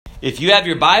If you have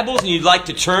your Bibles and you'd like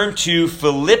to turn to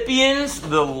Philippians,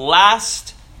 the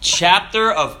last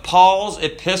chapter of Paul's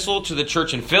epistle to the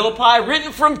church in Philippi,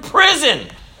 written from prison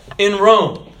in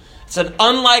Rome. It's an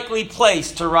unlikely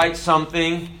place to write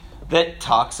something that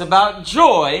talks about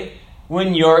joy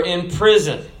when you're in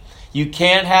prison. You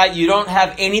don't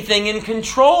have anything in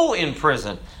control in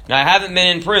prison. Now, I haven't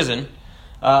been in prison,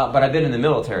 but I've been in the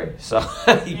military, so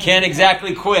you can't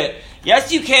exactly quit.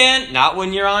 Yes, you can. Not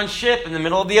when you're on ship in the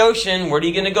middle of the ocean. Where are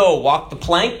you going to go? Walk the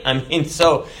plank? I mean,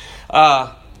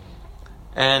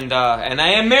 and I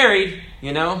am married,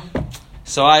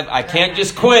 so I can't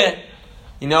just quit.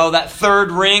 That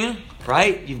third ring,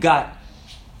 right? You've got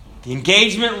the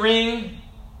engagement ring,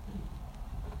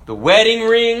 the wedding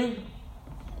ring,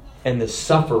 and the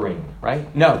suffering,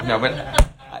 right? No, but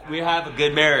we have a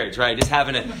good marriage, right?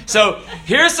 So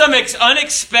here's some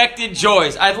unexpected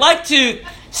joys. I'd like to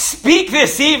speak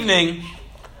this evening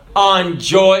on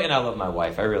joy, and I love my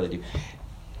wife, I really do.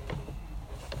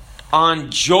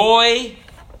 On joyful.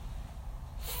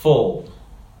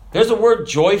 There's a word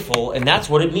joyful, and that's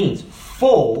what it means.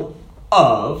 Full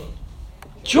of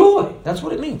joy. That's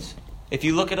what it means, if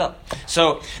you look it up.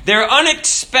 So there are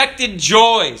unexpected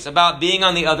joys about being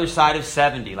on the other side of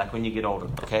 70, like when you get older,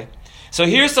 okay? So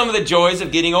here's some of the joys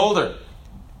of getting older.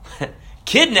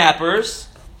 Kidnappers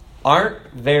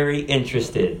aren't very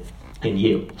interested in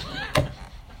you.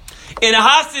 In a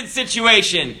hostage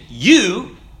situation,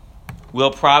 you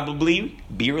will probably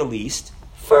be released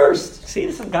first. See,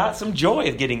 this has got some joy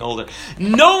of getting older.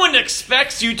 No one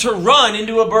expects you to run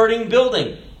into a burning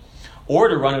building or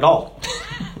to run at all.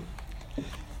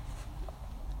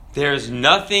 There's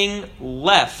nothing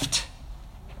left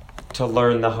to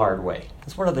learn the hard way.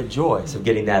 That's one of the joys of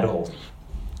getting that old.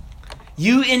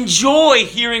 You enjoy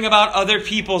hearing about other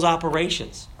people's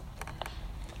operations.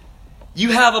 You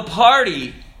have a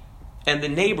party and the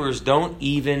neighbors don't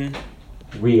even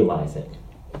realize it.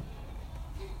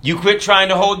 You quit trying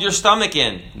to hold your stomach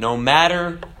in, no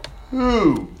matter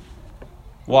who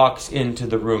walks into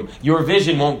the room. Your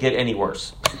vision won't get any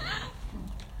worse.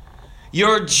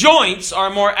 Your joints are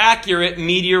more accurate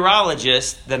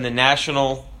meteorologists than the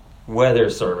National Weather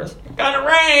Service. Gonna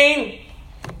rain!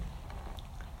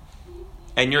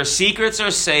 And your secrets are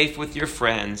safe with your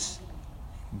friends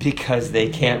because they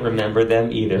can't remember them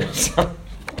either.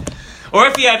 Or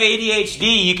if you have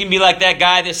ADHD, you can be like that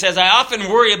guy that says, I often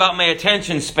worry about my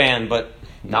attention span, but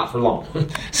not for long.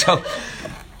 So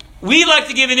we like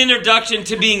to give an introduction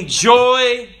to being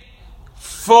joyful.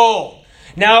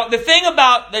 Now, the thing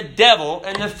about the devil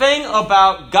and the thing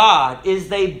about God is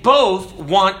they both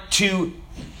want to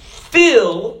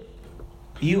fill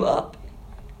you up.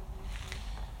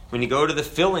 When you go to the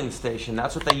filling station,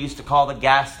 that's what they used to call the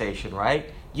gas station, right?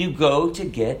 You go to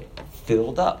get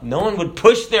filled up. No one would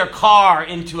push their car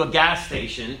into a gas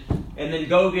station and then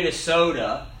go get a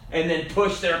soda and then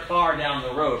push their car down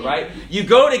the road, right? You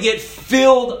go to get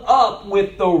filled up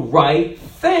with the right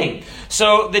thing.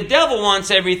 So the devil wants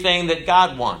everything that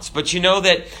God wants. But you know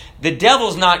that the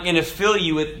devil's not going to fill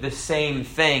you with the same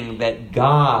thing that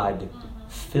God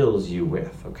fills you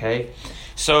with, okay?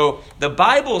 So the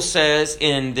Bible says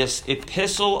in this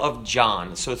epistle of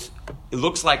John, so it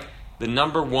looks like the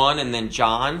number 1 and then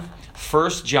John,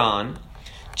 1 John,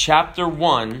 chapter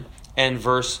 1 and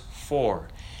verse 4.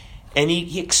 And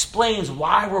he explains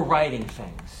why we're writing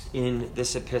things in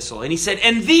this epistle. And he said,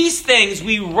 and these things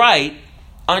we write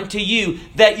unto you,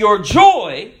 that your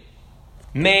joy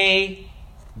may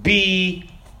be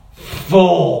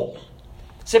full.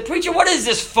 I said, preacher, what is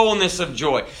this fullness of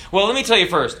joy? Well, let me tell you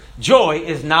first. Joy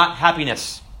is not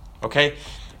happiness, okay?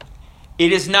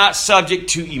 It is not subject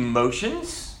to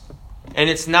emotions, and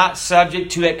it's not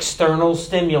subject to external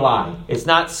stimuli. It's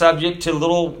not subject to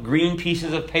little green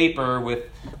pieces of paper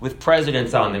with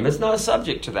presidents on them. It's not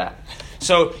subject to that.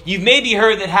 So you've maybe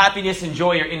heard that happiness and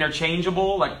joy are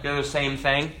interchangeable, like they're the same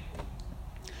thing.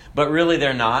 But really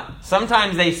they're not.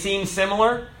 Sometimes they seem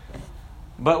similar.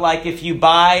 But like if you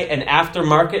buy an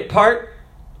aftermarket part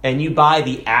and you buy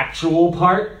the actual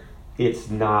part,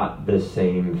 it's not the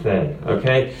same thing,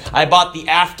 okay? I bought the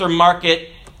aftermarket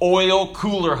oil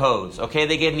cooler hose, okay?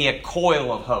 They gave me a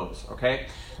coil of hose, okay?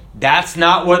 That's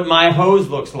not what my hose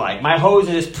looks like. My hose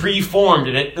is preformed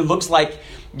and it looks like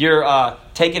you're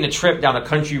taking a trip down a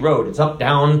country road. It's up,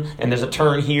 down, and there's a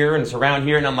turn here and it's around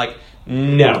here. And I'm like,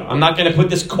 no, I'm not going to put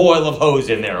this coil of hose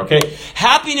in there, okay?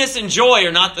 Happiness and joy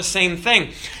are not the same thing.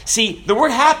 See, the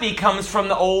word happy comes from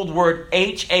the old word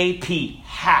H-A-P,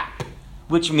 hap,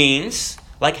 which means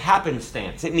like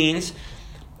happenstance. It means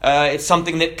it's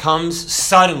something that comes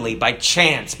suddenly, by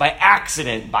chance, by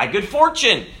accident, by good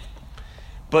fortune.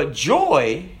 But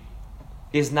joy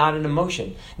is not an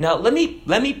emotion. Now, let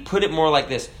me put it more like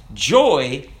this.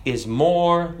 Joy is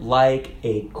more like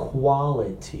a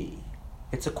quality.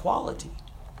 It's a quality.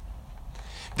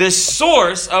 The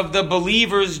source of the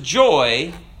believer's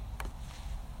joy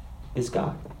is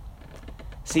God.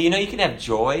 See, you can have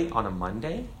joy on a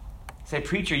Monday. Say,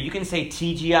 preacher, you can say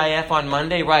TGIF on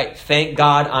Monday, right? Thank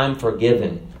God I'm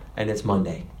forgiven. And it's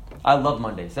Monday. I love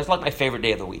Mondays. That's like my favorite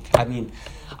day of the week. I mean,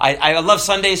 I love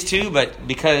Sundays too, but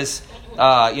because, we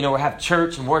have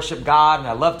church and worship God, and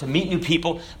I love to meet new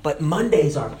people. But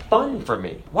Mondays are fun for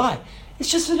me. Why? It's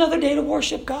just another day to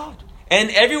worship God. And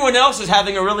everyone else is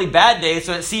having a really bad day,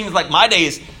 so it seems like my day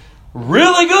is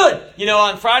really good.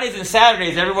 On Fridays and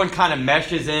Saturdays, everyone kind of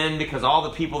meshes in because all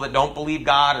the people that don't believe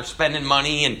God are spending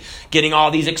money and getting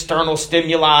all these external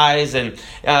stimuli and,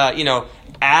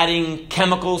 adding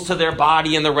chemicals to their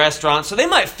body in the restaurant. So they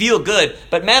might feel good.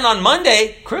 But man, on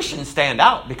Monday, Christians stand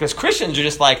out because Christians are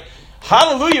just like,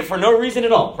 hallelujah for no reason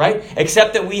at all, right?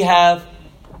 Except that we have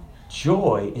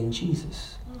joy in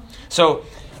Jesus. So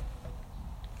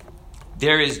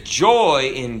there is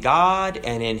joy in God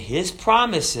and in His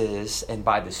promises and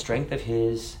by the strength of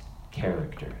His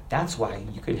character. That's why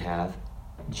you can have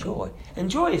joy. And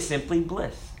joy is simply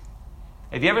bliss.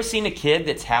 Have you ever seen a kid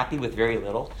that's happy with very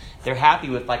little? They're happy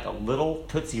with like a little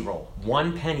Tootsie Roll,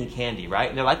 1 penny candy, right?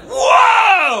 And they're like,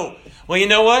 whoa! Well, you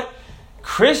know what?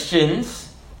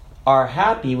 Christians are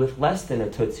happy with less than a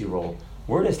Tootsie Roll.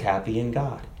 We're just happy in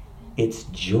God. It's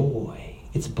joy.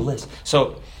 It's bliss.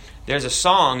 So there's a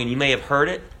song, and you may have heard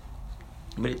it,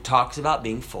 but it talks about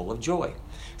being full of joy.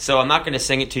 So I'm not going to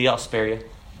sing it to you. I'll spare you.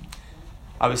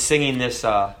 I was singing this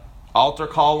altar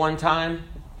call one time,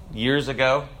 years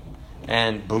ago.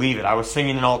 And believe it, I was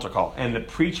singing an altar call, and the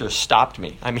preacher stopped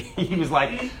me. I mean, he was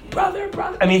like, brother.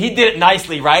 I mean, he did it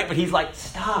nicely, right? But he's like,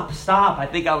 stop. I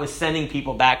think I was sending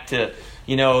people back to,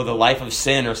 the life of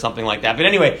sin or something like that. But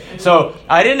anyway, so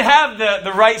I didn't have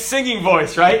the right singing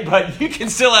voice, right? But you can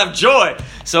still have joy.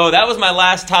 So that was my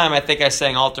last time I think I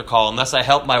sang altar call, unless I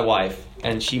help my wife,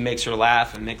 and she makes her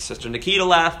laugh and makes Sister Nikita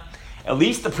laugh. At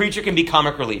least the preacher can be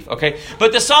comic relief, okay?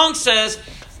 But the song says,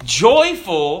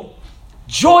 joyful,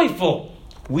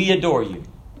 we adore you.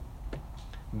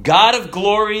 God of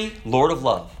glory, Lord of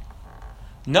love.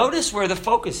 Notice where the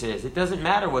focus is. It doesn't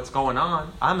matter what's going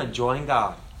on. I'm enjoying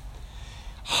God.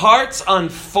 Hearts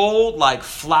unfold like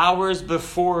flowers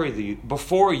before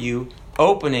you,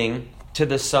 opening to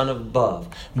the sun above.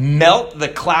 Melt the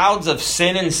clouds of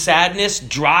sin and sadness.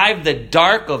 Drive the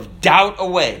dark of doubt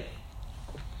away.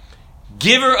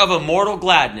 Giver of immortal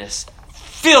gladness,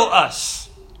 fill us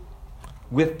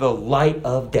with the light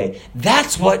of day.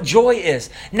 That's what joy is.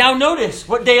 Now notice,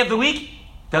 what day of the week?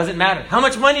 Doesn't matter. How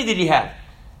much money did he have?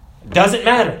 Doesn't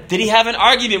matter. Did he have an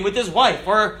argument with his wife?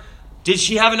 Or did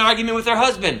she have an argument with her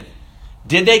husband?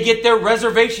 Did they get their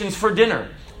reservations for dinner?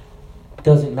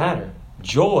 Doesn't matter.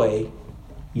 Joy,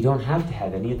 you don't have to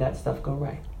have any of that stuff go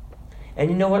right. And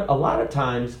you know what? A lot of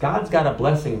times, God's got a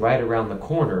blessing right around the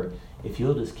corner if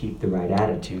you'll just keep the right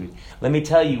attitude. Let me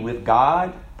tell you, with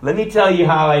God, let me tell you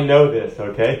how I know this,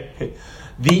 okay?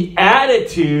 The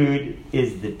attitude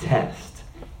is the test.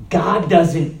 God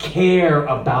doesn't care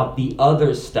about the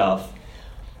other stuff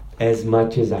as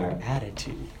much as our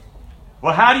attitude.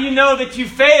 Well, how do you know that you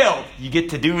failed? You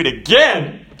get to do it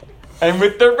again, and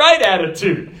with the right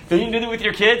attitude. Don't you do that with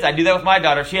your kids? I do that with my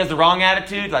daughter. If she has the wrong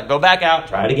attitude, like, go back out,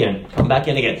 try it again, come back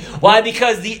in again. Why?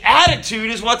 Because the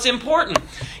attitude is what's important.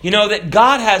 That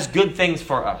God has good things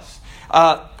for us.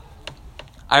 I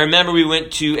remember we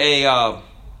went to a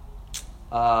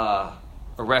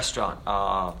restaurant,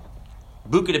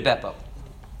 Buca de Beppo,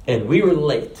 and we were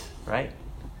late, right?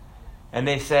 And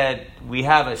they said, we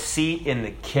have a seat in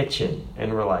the kitchen.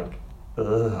 And we're like,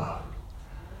 ugh.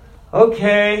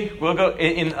 Okay, we'll go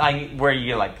in where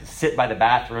you sit by the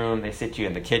bathroom. They sit you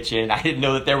in the kitchen. I didn't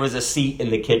know that there was a seat in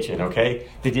the kitchen, okay?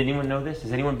 Did anyone know this?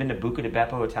 Has anyone been to Buca de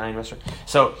Beppo Italian restaurant?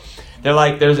 So they're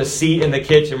like, there's a seat in the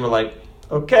kitchen. We're like,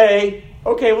 okay,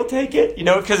 we'll take it.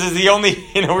 Because it's the only,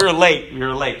 we were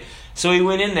late. So we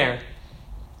went in there,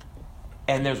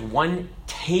 and there's one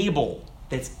table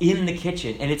that's in the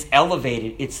kitchen, and it's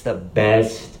elevated. It's the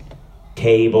best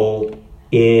table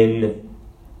in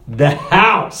the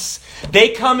house. They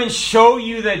come and show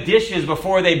you the dishes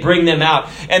before they bring them out.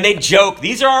 And they joke,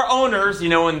 these are our owners,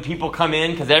 when people come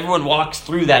in, because everyone walks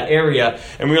through that area.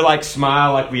 And we're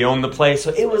smile like we own the place.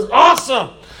 So it was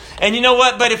awesome. And you know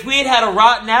what? But if we had a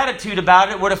rotten attitude about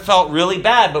it, it would have felt really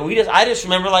bad. But I just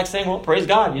remember saying, well, praise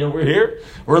God. We're here.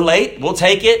 We're late. We'll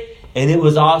take it. And it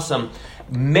was awesome.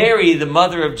 Mary, the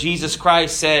mother of Jesus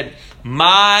Christ, said,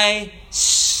 my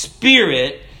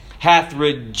spirit hath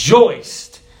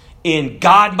rejoiced in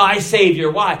God my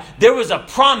Savior. Why? There was a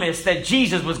promise that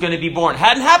Jesus was going to be born.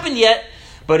 Hadn't happened yet,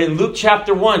 but in Luke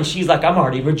chapter 1, she's like, I'm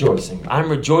already rejoicing. I'm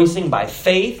rejoicing by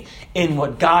faith in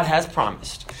what God has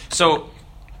promised. So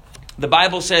the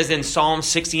Bible says in Psalm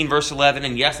 16 verse 11,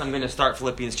 and yes, I'm going to start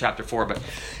Philippians chapter 4, but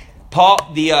Paul,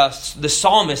 the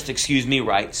psalmist,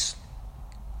 writes,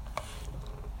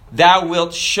 Thou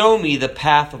wilt show me the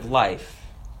path of life.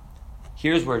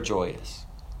 Here's where joy is.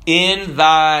 In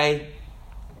thy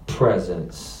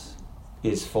presence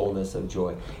is fullness of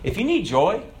joy. If you need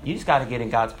joy, you just got to get in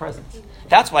God's presence.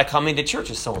 That's why coming to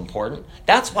church is so important.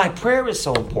 That's why prayer is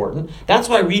so important. That's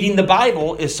why reading the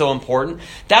Bible is so important.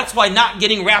 That's why not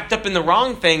getting wrapped up in the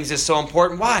wrong things is so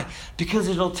important. Why? Because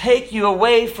it'll take you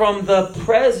away from the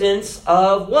presence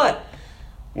of what?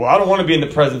 Well, I don't want to be in the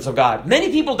presence of God. Many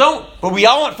people don't, but we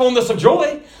all want fullness of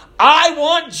joy. I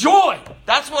want joy.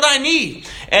 That's what I need.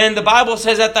 And the Bible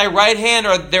says at thy right hand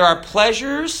there are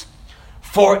pleasures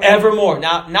forevermore.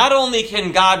 Now, not only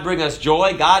can God bring us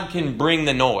joy, God can bring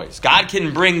the noise. God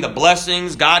can bring the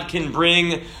blessings. God can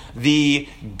bring the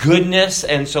goodness.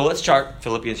 And so let's start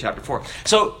Philippians chapter 4.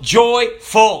 So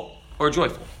joyful or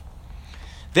joyful.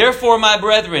 Therefore, my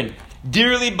brethren,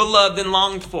 dearly beloved and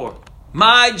longed for,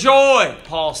 my joy,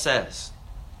 Paul says,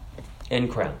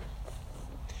 and crown.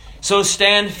 So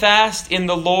stand fast in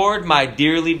the Lord, my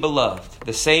dearly beloved.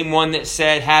 The same one that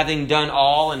said, having done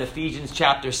all in Ephesians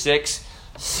chapter 6,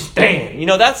 stand. You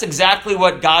know, that's exactly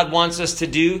what God wants us to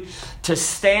do. To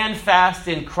stand fast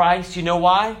in Christ. You know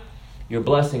why? Your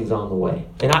blessing's on the way.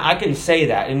 And I can say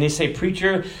that. And they say,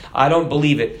 preacher, I don't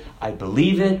believe it. I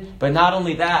believe it. But not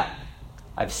only that,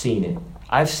 I've seen it.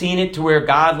 I've seen it to where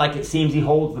God, like it seems he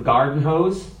holds the garden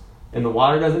hose and the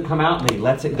water doesn't come out and then he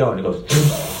lets it go and it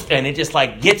goes and it just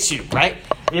like gets you, right?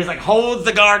 He just like holds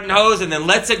the garden hose and then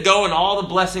lets it go and all the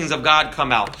blessings of God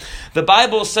come out. The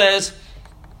Bible says,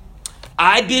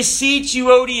 I beseech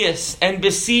Euodias and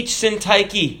beseech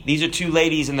Syntyche. These are two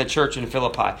ladies in the church in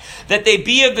Philippi. That they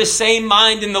be of the same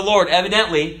mind in the Lord.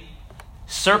 Evidently,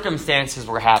 circumstances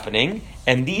were happening.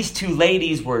 And these two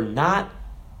ladies were not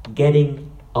getting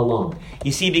along.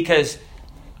 You see, because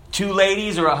two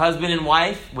ladies or a husband and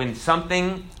wife, when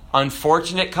something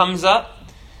unfortunate comes up,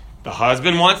 the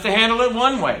husband wants to handle it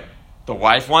one way. The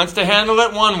wife wants to handle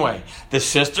it one way. The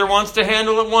sister wants to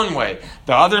handle it one way.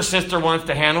 The other sister wants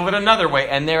to handle it another way.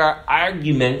 And there are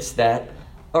arguments that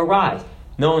arise.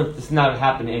 This has not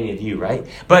happened to any of you, right?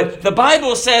 But the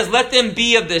Bible says, let them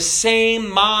be of the same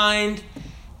mind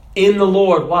in the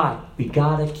Lord. Why? We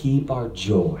got to keep our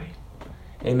joy.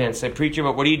 Amen. Say, preacher,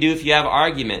 but what do you do if you have an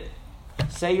argument?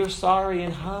 Say you're sorry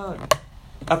and hug.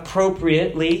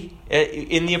 Appropriately,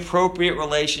 in the appropriate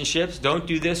relationships. Don't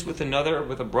do this with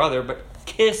a brother, but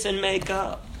kiss and make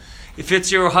up. If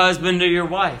it's your husband or your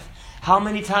wife. How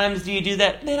many times do you do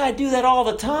that? Man, I do that all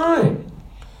the time.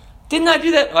 Didn't I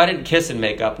do that? Oh, I didn't kiss and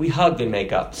make up. We hugged and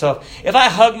make up. So if I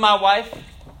hug my wife,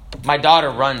 my daughter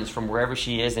runs from wherever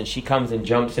she is and she comes and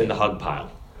jumps in the hug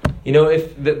pile. You know,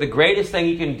 if the greatest thing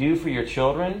you can do for your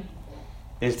children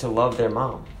is to love their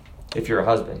mom, if you're a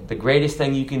husband. The greatest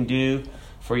thing you can do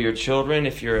for your children,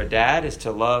 if you're a dad, is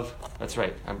to love... That's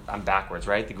right, I'm backwards,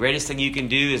 right? The greatest thing you can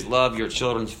do is love your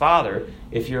children's father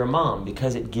if you're a mom,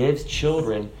 because it gives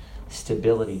children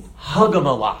stability. Hug them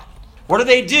a lot. What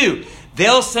do?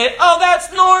 They'll say, oh,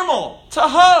 that's normal to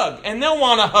hug, and they'll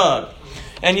want to hug.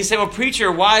 And you say, well,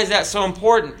 preacher, why is that so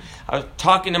important? I was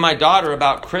talking to my daughter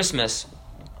about Christmas,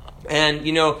 and,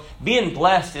 you know, being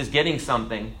blessed is getting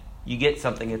something. You get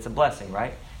something, it's a blessing,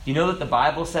 right? You know that the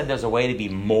Bible said there's a way to be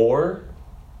more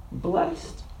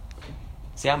blessed?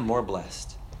 See, I'm more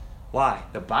blessed. Why?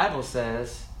 The Bible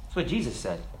says, that's what Jesus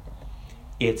said.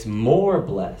 It's more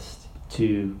blessed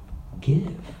to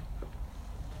give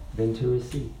than to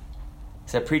receive. He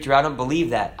said, preacher, I don't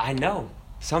believe that. I know.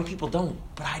 Some people don't,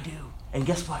 but I do. And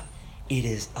guess what? It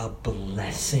is a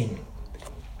blessing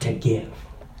to give.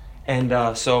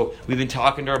 And so we've been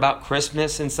talking to her about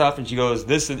Christmas and stuff, and she goes,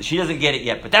 she doesn't get it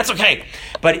yet, but that's okay.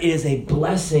 But it is a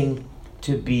blessing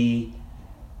to be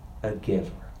a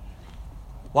giver.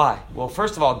 Why? Well,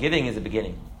 first of all, giving is a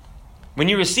beginning. When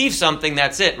you receive something,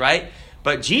 that's it, right?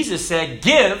 But Jesus said,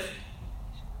 give,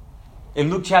 in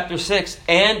Luke chapter 6,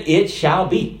 and it shall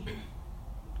be.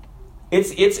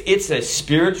 It's a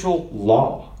spiritual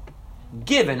law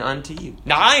given unto you.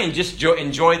 Now, I just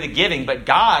enjoy the giving, but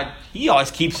God, He always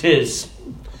keeps His.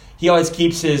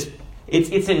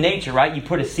 It's in nature, right? You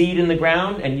put a seed in the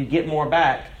ground and you get more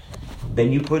back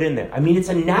than you put in there. I mean, it's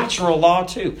a natural law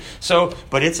too. So,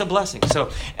 but it's a blessing.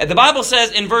 So, the Bible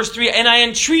says in verse 3, and I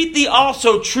entreat thee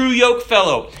also, true yoke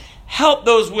fellow, help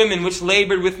those women which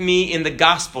labored with me in the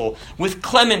gospel, with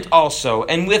Clement also,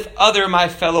 and with other my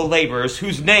fellow laborers,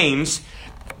 whose names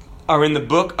are in the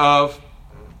book of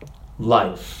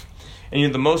life.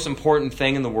 And the most important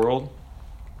thing in the world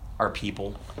are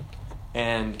people.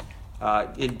 And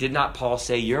did not Paul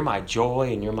say, you're my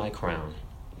joy and you're my crown?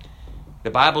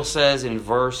 The Bible says in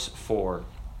verse 4,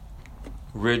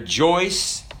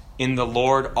 rejoice in the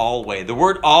Lord always. The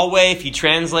word always, if you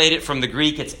translate it from the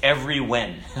Greek, it's every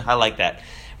when. I like that.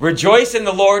 Rejoice in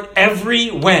the Lord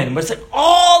every when. But it's like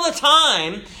all the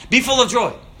time, be full of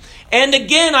joy. And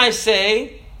again I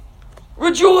say,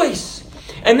 rejoice.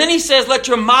 And then he says, let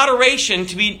your moderation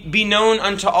to be known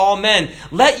unto all men.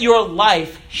 Let your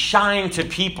life shine to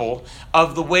people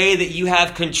of the way that you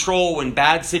have control when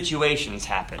bad situations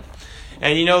happen.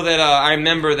 And you know that I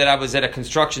remember that I was at a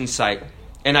construction site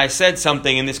and I said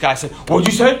something and this guy said, what'd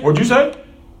you say? What'd you say?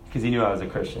 Because he knew I was a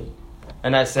Christian.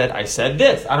 And I said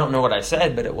this. I don't know what I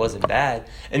said, but it wasn't bad.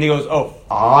 And he goes, oh,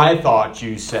 I thought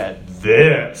you said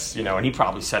this. And he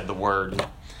probably said the word.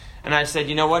 And I said,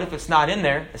 you know what? If it's not in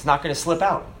there, it's not going to slip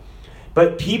out.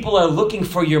 But people are looking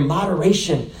for your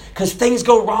moderation because things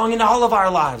go wrong in all of our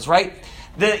lives, right?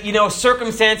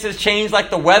 Circumstances change like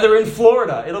the weather in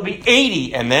Florida. It'll be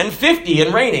 80 and then 50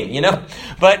 and raining,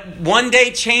 But one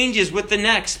day changes with the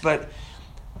next. But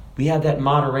we have that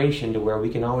moderation to where we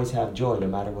can always have joy no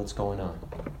matter what's going on.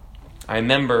 I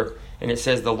remember, and it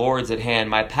says the Lord's at hand.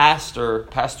 My Pastor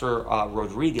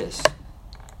Rodriguez,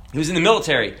 he was in the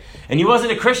military, and he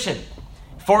wasn't a Christian.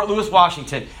 Fort Lewis,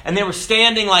 Washington. And they were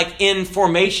standing in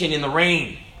formation in the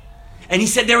rain. And he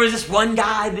said there was this one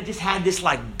guy that just had this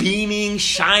beaming,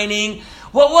 shining.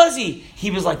 What was he?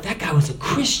 He was like, that guy was a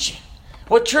Christian.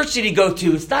 What church did he go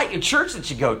to? It's not your church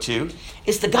that you go to.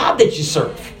 It's the God that you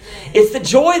serve. It's the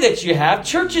joy that you have.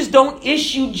 Churches don't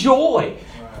issue joy.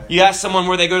 You ask someone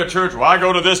where they go to church. Well, I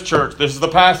go to this church. This is the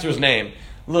pastor's name.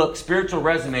 Look, spiritual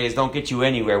resumes don't get you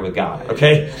anywhere with God,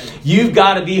 okay? You've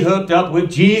got to be hooked up with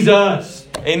Jesus.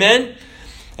 Amen?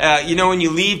 When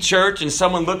you leave church and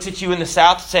someone looks at you in the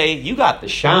South, say, you got the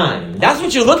shine. That's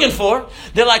what you're looking for.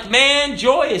 They're like, man,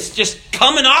 joy is just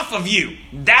coming off of you.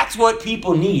 That's what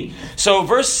people need. So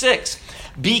verse 6,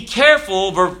 be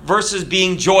careful versus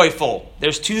being joyful.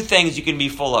 There's two things you can be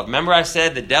full of. Remember I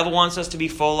said the devil wants us to be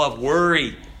full of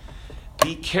worry.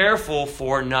 Be careful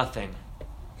for nothing.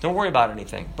 Don't worry about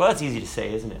anything. But that's easy to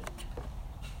say, isn't it?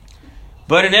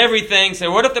 But in everything, say,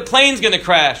 what if the plane's going to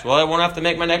crash? Well, I won't have to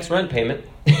make my next rent payment.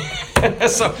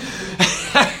 So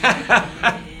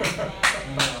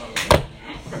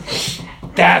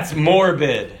that's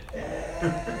morbid.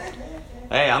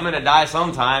 Hey, I'm going to die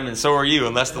sometime, and so are you,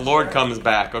 unless the Lord comes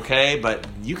back, okay? But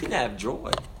you can have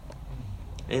joy.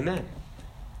 Amen.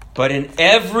 But in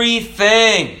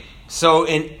everything,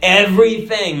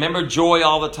 remember joy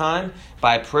all the time?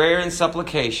 By prayer and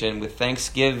supplication with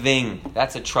thanksgiving.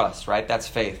 That's a trust, right? That's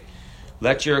faith.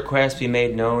 Let your requests be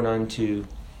made known unto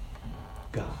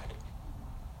God.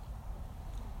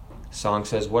 The song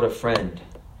says, what a friend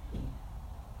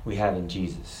we have in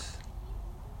Jesus.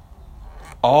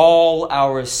 All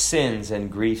our sins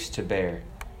and griefs to bear.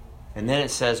 And then it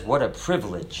says, what a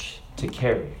privilege to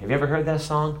carry. Have you ever heard that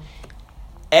song?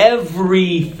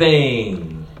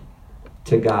 Everything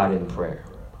to God in prayer.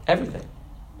 Everything.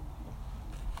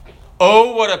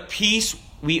 Oh, what a peace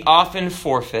we often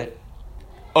forfeit.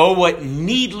 Oh, what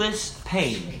needless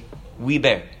pain we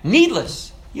bear.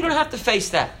 Needless. You don't have to face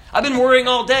that. I've been worrying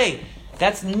all day.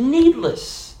 That's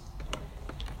needless.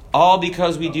 All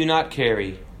because we do not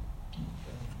carry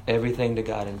everything to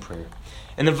God in prayer.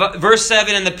 And verse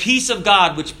 7, and the peace of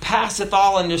God which passeth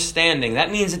all understanding. That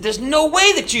means that there's no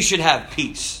way that you should have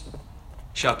peace.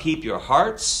 Shall keep your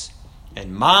hearts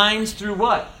and minds through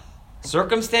what?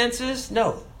 Circumstances?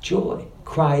 No. Joy.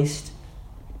 Christ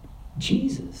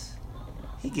Jesus.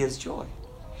 He gives joy.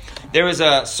 There was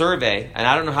a survey, and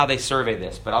I don't know how they survey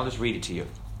this, but I'll just read it to you.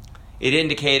 It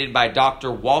indicated by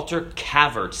Dr. Walter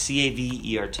Cavert,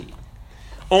 C-A-V-E-R-T.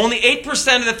 Only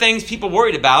 8% of the things people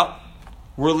worried about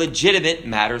were legitimate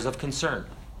matters of concern.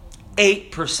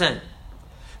 8%.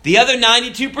 The other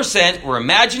 92% were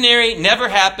imaginary, never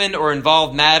happened, or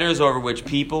involved matters over which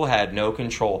people had no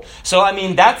control. So,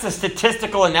 that's a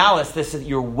statistical analysis that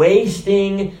you're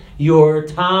wasting your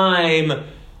time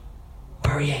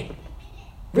worrying.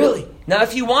 Really. Now,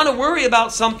 if you want to worry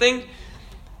about something,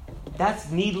 that's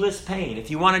needless pain.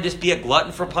 If you want to just be a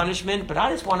glutton for punishment, but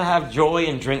I just want to have joy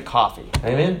and drink coffee.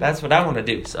 Amen? That's what I want to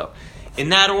do. So, in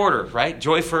that order, right?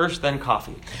 Joy first, then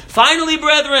coffee. Finally,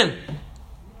 brethren,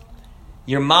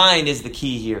 your mind is the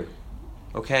key here.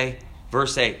 Okay?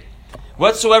 Verse 8.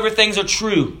 Whatsoever things are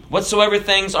true, whatsoever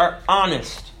things are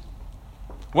honest,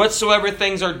 Whatsoever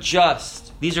things are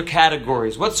just. These are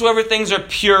categories. Whatsoever things are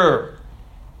pure.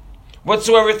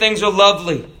 Whatsoever things are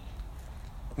lovely.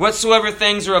 Whatsoever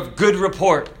things are of good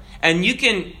report. And you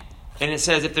can, and it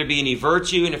says, if there be any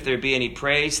virtue and if there be any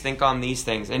praise, think on these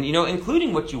things. And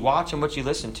including what you watch and what you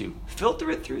listen to.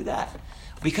 Filter it through that.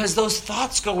 Because those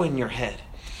thoughts go in your head.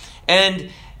 And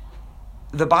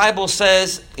the Bible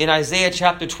says in Isaiah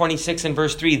chapter 26 and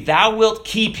verse 3, thou wilt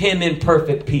keep him in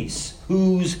perfect peace,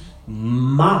 whose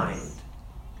mind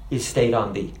is stayed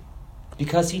on thee,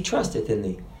 because he trusteth in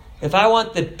thee. If I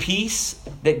want the peace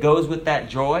that goes with that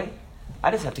joy,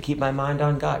 I just have to keep my mind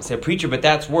on God. I say, preacher, but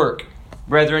that's work.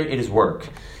 Brethren, it is work.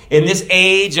 In this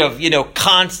age of,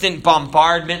 constant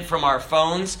bombardment from our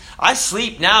phones, I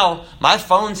sleep now. My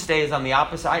phone stays on the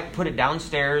opposite. I put it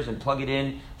downstairs and plug it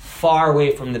in far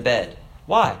away from the bed.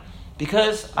 Why?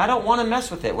 Because I don't want to mess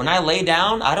with it. When I lay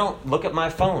down, I don't look at my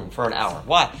phone for an hour.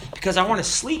 Why? Because I want to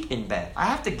sleep in bed. I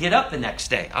have to get up the next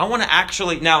day. I want to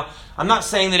actually... Now, I'm not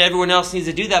saying that everyone else needs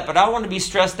to do that, but I want to be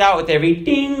stressed out with every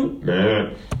ding.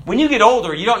 When you get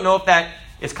older, you don't know if that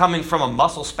is coming from a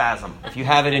muscle spasm. If you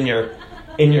have it in your...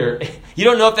 You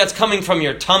don't know if that's coming from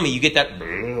your tummy. You get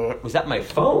that... Was that my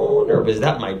phone or was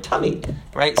that my tummy?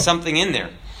 Right? Something in there.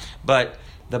 But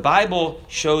the Bible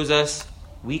shows us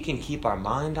we can keep our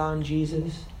mind on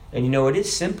Jesus. And it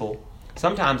is simple.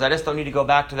 Sometimes I just don't need to go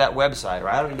back to that website, or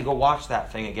I don't need to go watch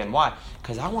that thing again. Why?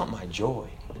 Because I want my joy.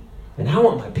 And I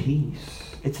want my peace.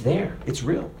 It's there. It's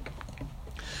real.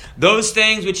 Those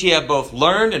things which ye have both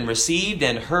learned and received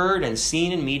and heard and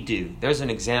seen in me do. There's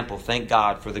an example, thank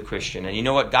God, for the Christian. And you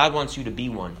know what? God wants you to be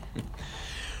one.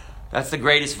 That's the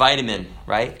greatest vitamin,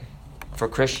 right? For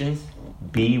Christians.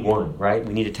 B1, right?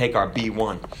 We need to take our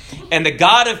B1. And the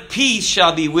God of peace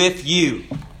shall be with you.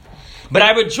 But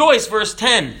I rejoice, verse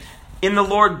 10, in the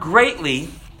Lord greatly,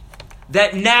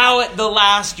 that now at the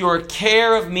last your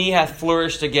care of me hath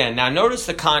flourished again. Now notice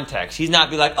the context. He's not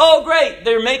be like, oh great,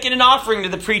 they're making an offering to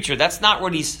the preacher. That's not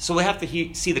what so we have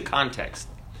to see the context.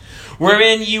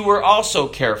 Wherein you were also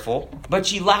careful,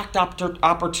 but ye lacked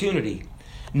opportunity.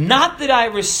 Not that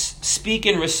I speak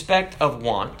in respect of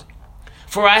want,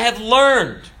 for I have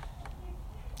learned,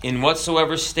 in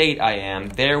whatsoever state I am,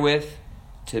 therewith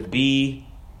to be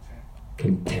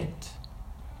content.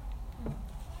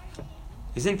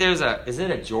 Isn't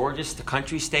it a Georgia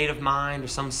country state of mind or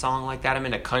some song like that? I'm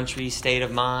in a country state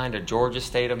of mind, or Georgia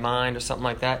state of mind, or something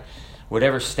like that.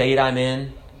 Whatever state I'm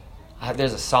in,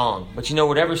 there's a song. But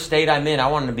whatever state I'm in, I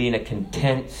want to be in a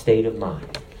content state of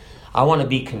mind. I want to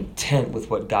be content with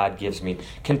what God gives me.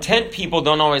 Content people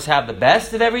don't always have the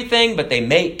best of everything, but they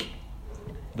make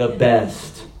the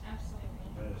best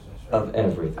of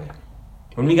everything.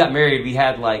 When we got married, we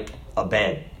had like a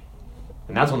bed.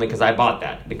 And that's only because I bought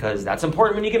that, because that's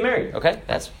important when you get married, okay?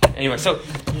 Anyway, so,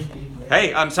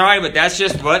 hey, I'm sorry, but that's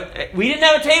just what... We didn't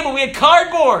have a table, we had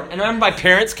cardboard. And I remember my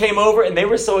parents came over, and they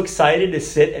were so excited to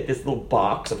sit at this little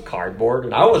box of cardboard.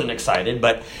 And I wasn't excited,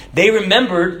 but they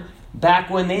remembered back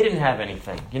when they didn't have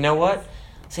anything. You know what?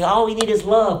 Say, all we need is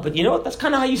love. But you know what? That's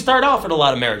kind of how you start off in a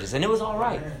lot of marriages. And it was all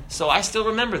right. So I still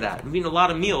remember that. We've eaten a lot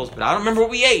of meals, but I don't remember what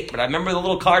we ate. But I remember the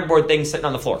little cardboard thing sitting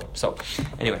on the floor. So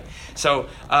anyway. So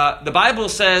the Bible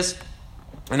says,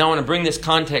 and I want to bring this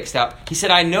context out. He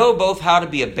said, I know both how to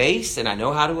be abased and I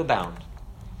know how to abound.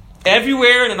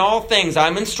 Everywhere and in all things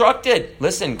I'm instructed.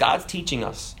 Listen, God's teaching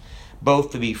us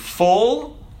both to be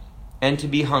full and to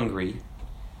be hungry,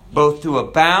 both to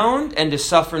abound and to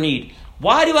suffer need.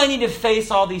 Why do I need to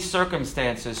face all these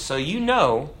circumstances? So you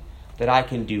know that I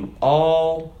can do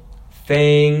all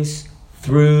things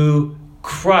through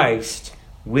Christ,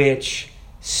 which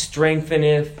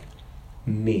strengtheneth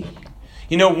me.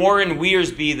 Warren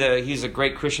Wiersbe, he's a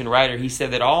great Christian writer, he said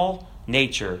that all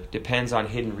nature depends on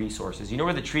hidden resources. You know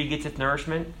where the tree gets its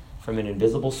nourishment? From an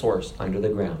invisible source under the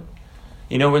ground.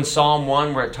 In Psalm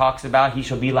 1 where it talks about he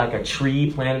shall be like a tree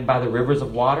planted by the rivers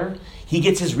of water, he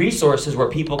gets his resources where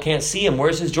people can't see him.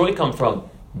 Where's his joy come from?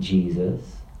 Jesus.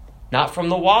 Not from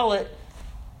the wallet.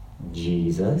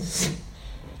 Jesus.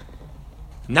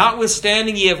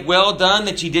 Notwithstanding ye have well done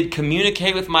that ye did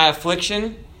communicate with my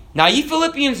affliction. Now ye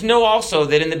Philippians know also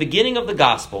that in the beginning of the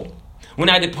gospel, when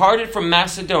I departed from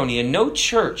Macedonia, no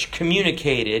church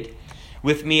communicated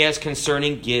with me as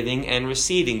concerning giving and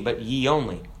receiving, but ye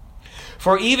only.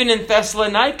 For even in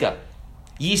Thessalonica,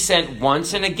 ye sent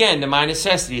once and again to my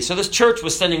necessity. So this church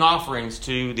was sending offerings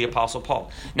to the Apostle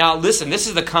Paul. Now listen, this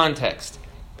is the context.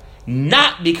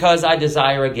 Not because I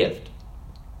desire a gift,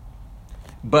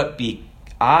 but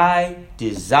I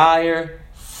desire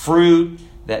fruit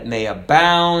that may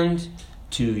abound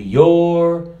to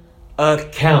your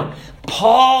account.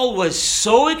 Paul was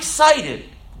so excited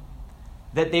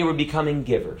that they were becoming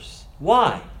givers.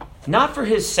 Why? Not for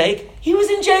his sake. He was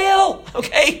in jail,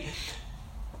 okay?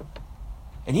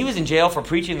 And he was in jail for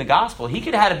preaching the gospel. He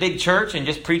could have had a big church and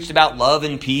just preached about love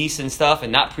and peace and stuff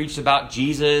and not preached about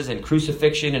Jesus and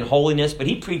crucifixion and holiness, but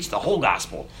he preached the whole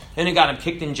gospel, and it got him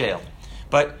kicked in jail.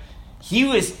 But he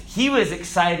was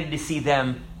excited to see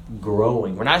them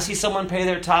growing. When I see someone pay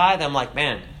their tithe, I'm like,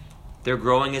 man, they're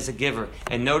growing as a giver.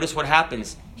 And notice what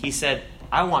happens. He said,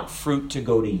 I want fruit to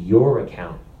go to your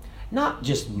account. Not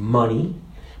just money,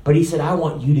 but he said, I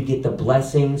want you to get the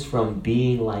blessings from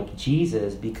being like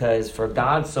Jesus, because for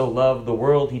God so loved the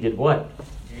world, he did what?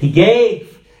 He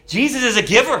gave. Jesus is a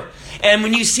giver. And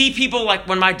when you see people, like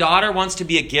when my daughter wants to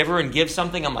be a giver and give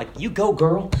something, I'm like, you go,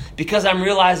 girl, because I'm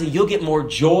realizing you'll get more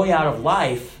joy out of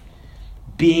life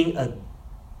being a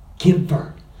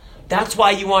giver. That's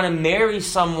why you want to marry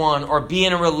someone or be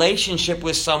in a relationship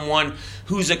with someone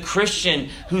who's a Christian,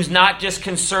 who's not just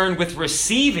concerned with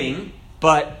receiving,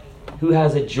 but who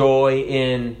has a joy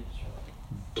in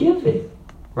giving,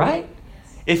 right?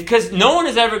 Because no one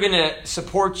is ever going to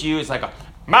support you. It's like,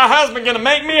 my husband's going to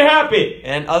make me happy,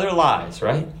 and other lies,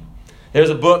 right? There's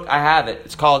a book, I have it.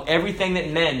 It's called Everything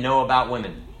That Men Know About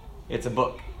Women. It's a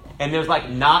book. And there's like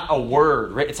not a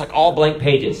word, right? It's like all blank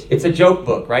pages. It's a joke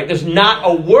book, right? There's not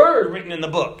a word written in the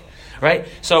book, right?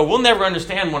 So we'll never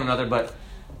understand one another, but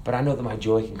I know that my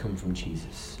joy can come from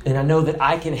Jesus. And I know that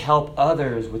I can help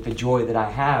others with the joy that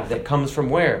I have that comes from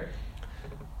where?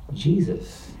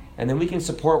 Jesus. And then we can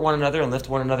support one another and lift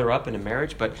one another up in a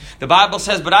marriage. But the Bible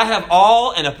says, but I have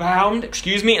all and abound,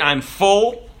 and I'm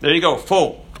full. There you go,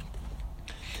 full.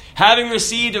 Having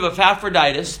received of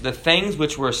Epaphroditus the things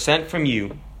which were sent from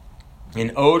you,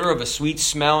 an odor of a sweet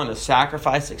smell and a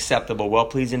sacrifice acceptable,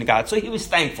 well-pleasing to God. So he was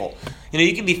thankful.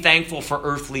 You can be thankful for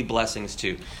earthly blessings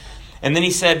too. And then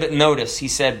he said, but notice, he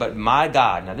said, but my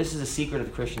God, now this is the secret of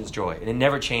the Christian's joy, and it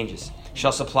never changes,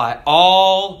 shall supply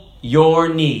all your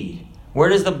need. Where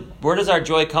does our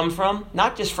joy come from?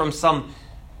 Not just from some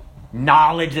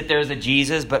knowledge that there's a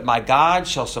Jesus, but my God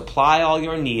shall supply all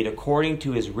your need according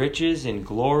to his riches and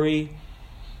glory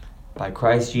by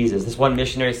Christ Jesus. This one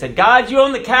missionary said, God, you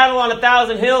own the cattle on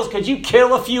 1,000 hills. Could you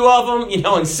kill a few of them,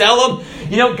 and sell them?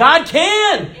 God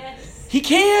can. Yes. He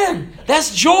can.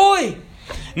 That's joy.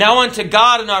 Now unto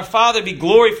God and our Father be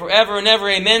glory forever and ever.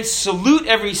 Amen. Salute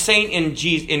every saint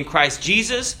in Christ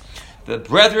Jesus. The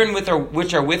brethren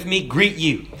which are with me greet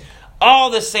you. All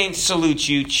the saints salute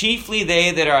you, chiefly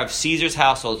they that are of Caesar's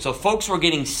household. So folks were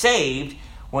getting saved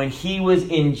when he was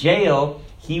in jail.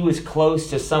 He was close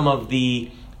to some of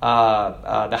the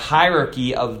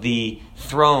hierarchy of the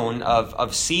throne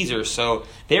of Caesar. So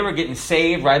they were getting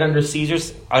saved right under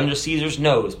Caesar's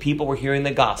nose. People were hearing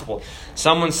the gospel.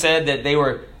 Someone said that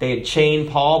they had chained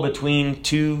Paul between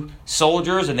two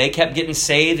soldiers, and they kept getting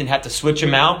saved and had to switch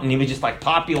him out, and he was just like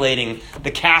populating the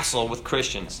castle with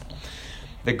Christians.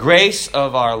 The grace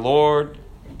of our Lord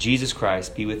Jesus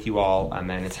Christ be with you all.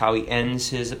 Amen. It's how he ends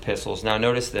his epistles. Now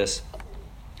notice this.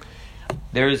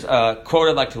 There's a quote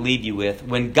I'd like to leave you with.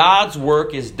 When God's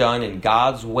work is done in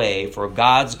God's way for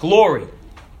God's glory,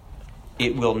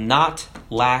 it will not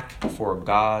lack for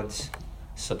God's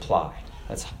supply.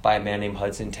 That's by a man named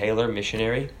Hudson Taylor,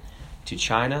 missionary to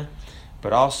China.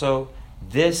 But also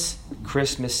this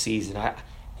Christmas season.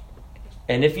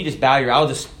 And if you just bow I'll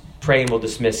just pray and we'll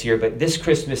dismiss here. But this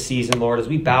Christmas season, Lord, as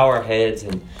we bow our heads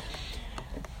and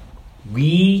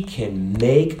we can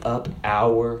make up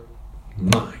our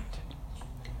mind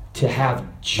to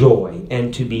have joy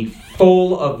and to be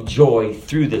full of joy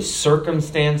through the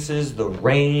circumstances, the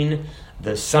rain,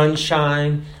 the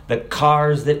sunshine, the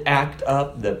cars that act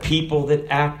up, the people that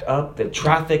act up, the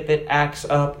traffic that acts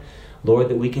up. Lord,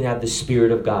 that we can have the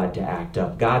Spirit of God to act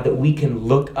up. God, that we can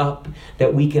look up,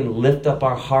 that we can lift up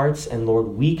our hearts, and Lord,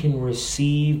 we can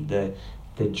receive the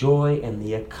joy and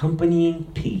the accompanying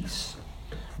peace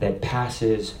that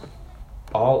passes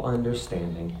all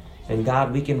understanding. And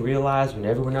God, we can realize when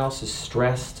everyone else is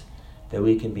stressed that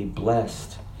we can be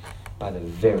blessed by the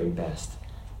very best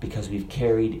because we've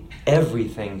carried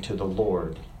everything to the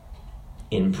Lord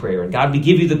in prayer. And God, we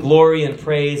give you the glory and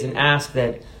praise and ask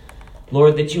that,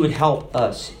 Lord, that you would help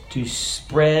us to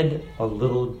spread a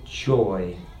little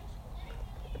joy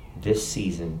this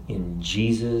season in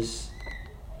Jesus'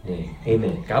 name.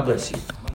 Amen. God bless you.